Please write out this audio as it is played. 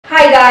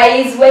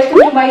guys, welcome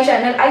to my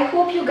channel. I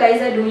hope you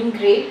guys are doing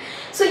great.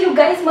 So you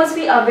guys must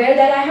be aware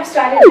that I have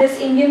started this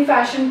Indian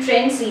fashion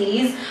trend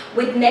series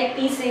with neck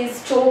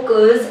pieces,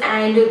 chokers,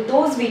 and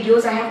those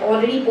videos I have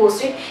already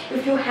posted.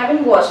 If you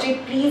haven't watched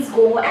it, please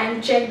go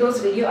and check those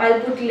videos. I'll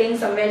put link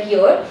somewhere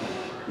here.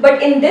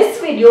 But in this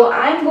video,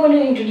 I'm going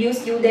to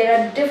introduce you. There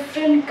are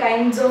different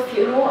kinds of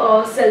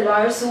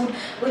salwar suit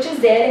which is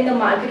there in the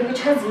market,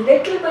 which has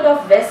little bit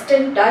of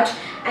western touch,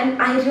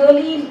 and I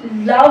really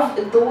love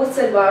those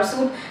salwar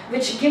suit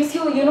which gives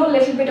you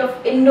little bit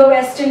of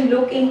Indo-Western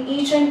look in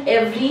each and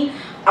every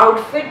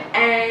outfit.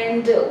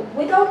 And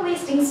without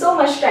wasting so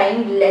much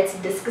time, let's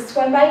discuss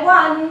one by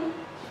one.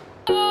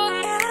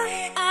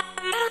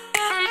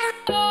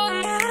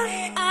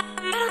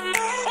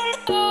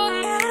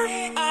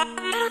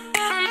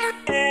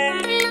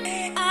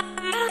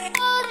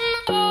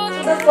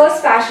 The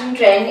first fashion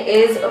trend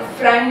is a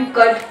front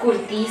cut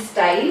kurti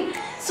style.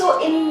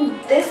 So in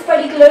this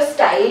particular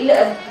style,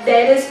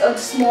 there is a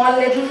small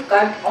little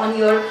cut on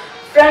your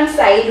front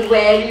side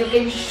where you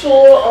can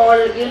show, or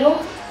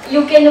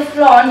you can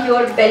flaunt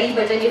your belly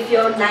button if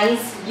you're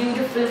nice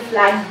beautiful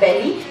flat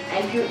belly,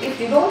 and if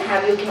you don't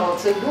have, you can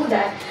also do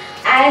that.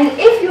 And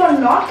if you are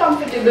not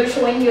comfortable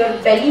showing your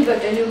belly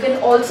button, you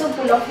can also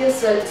pull off your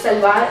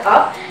salwar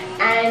up.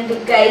 And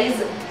guys,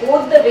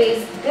 both the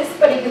ways this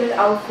particular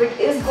outfit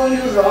is going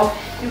to rock.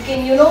 You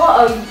can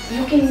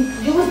you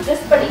can use this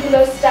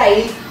particular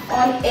style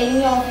on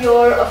any of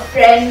your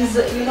friends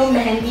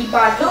mehendi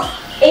party,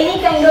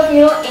 any kind of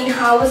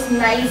in-house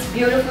nice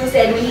beautiful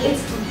ceremony.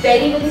 It's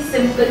very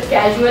simple,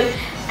 casual,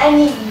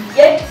 and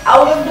yet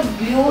out of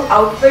the blue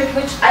outfit,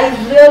 which I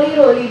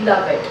really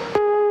love it.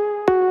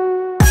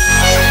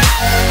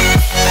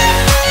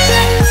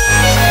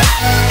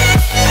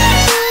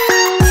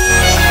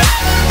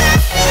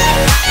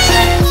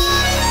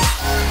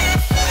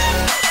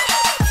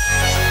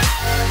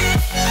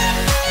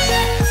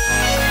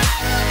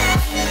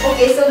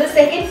 Okay, so the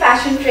second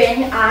fashion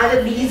trend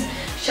are these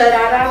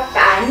Sharara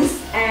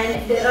pants,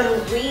 and there are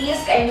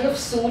various kinds of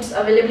suits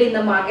available in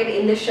the market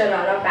in the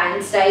Sharara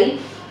pant style.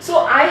 So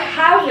I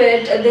have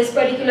this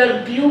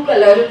particular blue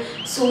color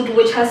suit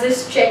which has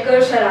this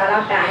checker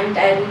Sharara pant,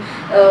 and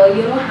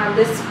have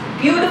this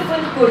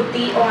beautiful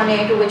kurti on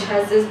it which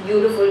has this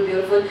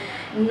beautiful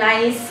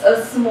nice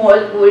small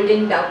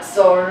golden ducks,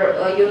 or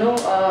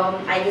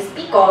I guess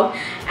peacock,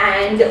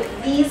 and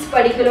these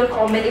particular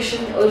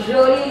combination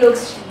really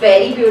looks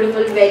very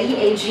beautiful, very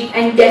edgy,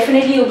 and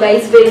definitely you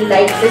guys will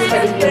like this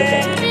particular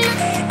trend.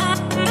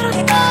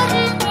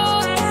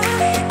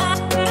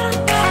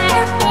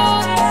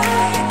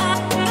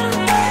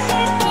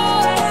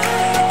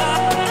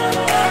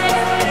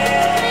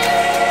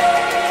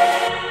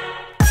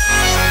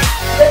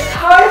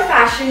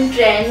 Fashion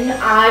trend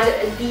are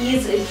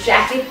these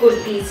jacket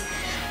kurtis.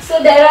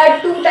 So there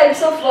are two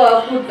types of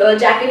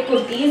jacket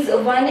kurtis.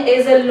 One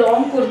is a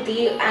long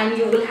kurti and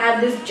you will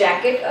have this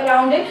jacket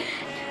around it,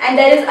 and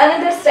there is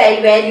another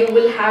style where you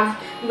will have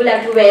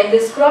to wear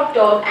this crop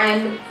top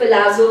and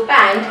palazzo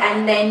pant,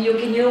 and then you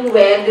can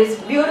wear this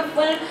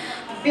beautiful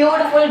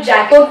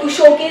jacket. So to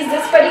showcase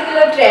this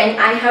particular trend,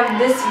 I have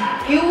this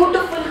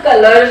beautiful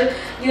color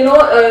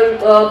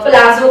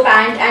palazzo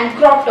pant and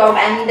crop top,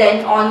 and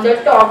then on the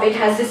top it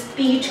has this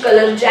peach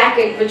color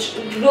jacket which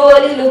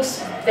really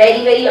looks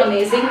very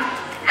amazing.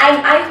 And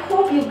I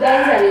hope you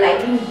guys are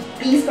liking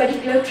these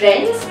particular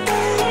trends.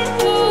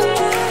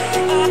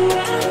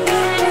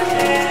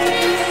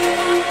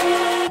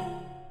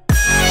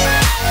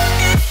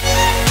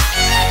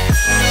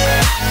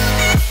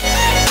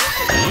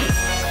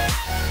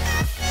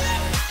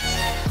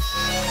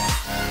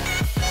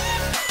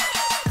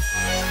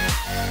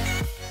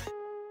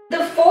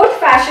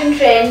 Fashion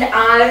trend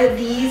are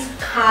these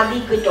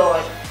Khadi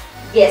couture.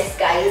 Yes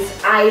guys,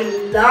 I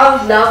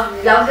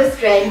love this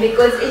trend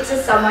because it's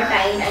a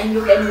summertime and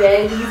you can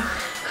wear these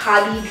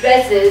Khadi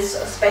dresses,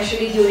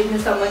 especially during the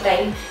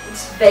summertime.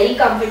 It's very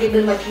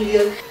comfortable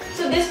material.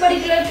 So this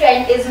particular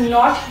trend is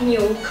not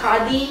new.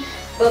 Khadi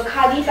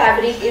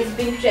fabric is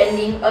been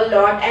trending a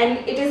lot, and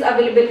it is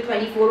available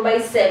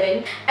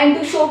 24/7. And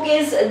to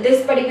showcase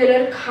this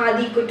particular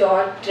Khadi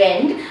couture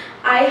trend,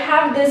 I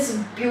have this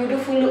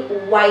beautiful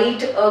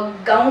white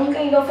gown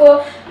kind of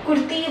a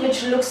kurti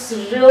which looks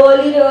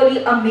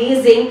really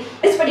amazing.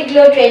 This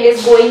particular trend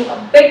is going a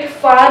bit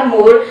far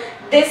more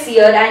this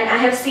year, and I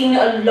have seen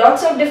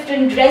lots of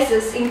different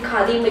dresses in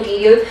Khadi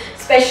material,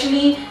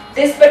 especially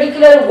this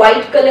particular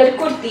white color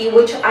kurti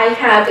which I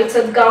have. It's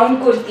a gown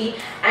kurti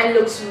and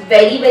looks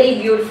very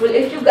beautiful.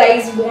 If you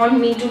guys want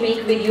me to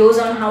make videos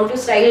on how to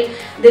style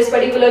this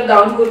particular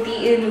gown kurti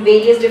in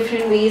various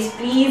different ways,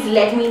 please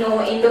let me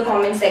know in the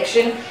comment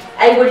section.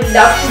 I would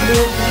love to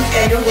do these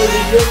kind of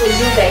videos for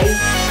you guys.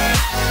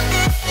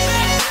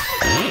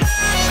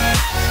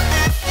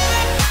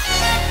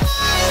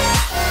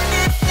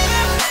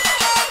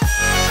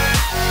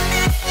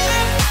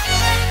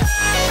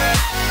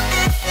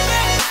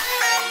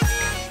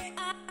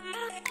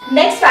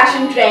 Next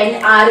fashion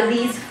trend are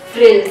these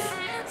frills.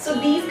 So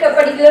these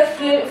particular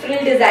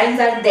frill designs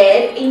are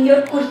there in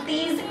your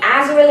kurtis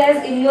as well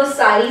as in your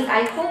saris.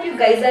 I hope you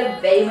guys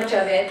are very much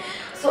aware.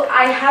 So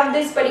I have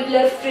this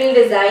particular frill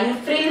design,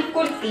 frill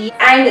kurti,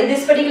 and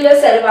this particular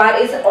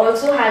salwar is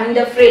also having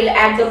the frill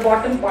at the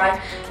bottom part,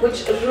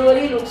 which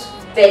really looks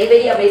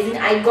very amazing.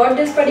 I got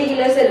this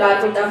particular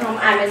salwar kurta from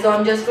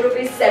Amazon just for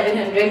rupees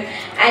 700,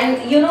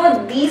 and you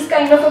know, these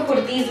kind of a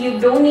kurtis, you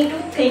don't need to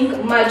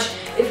think much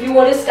if you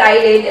want to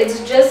style it. It's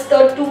just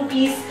a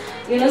two-piece,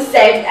 you know,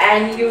 set,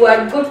 and you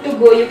are good to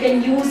go. You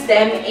can use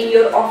them in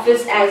your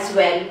office as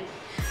well.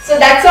 So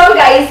that's all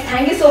guys.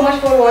 Thank you so much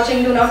for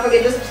watching. Do not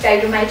forget to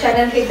subscribe to my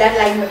channel, hit that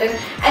like button,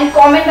 and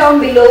comment down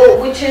below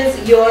which is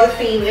your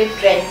favorite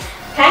trend.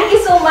 Thank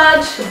you so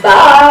much.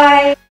 Bye.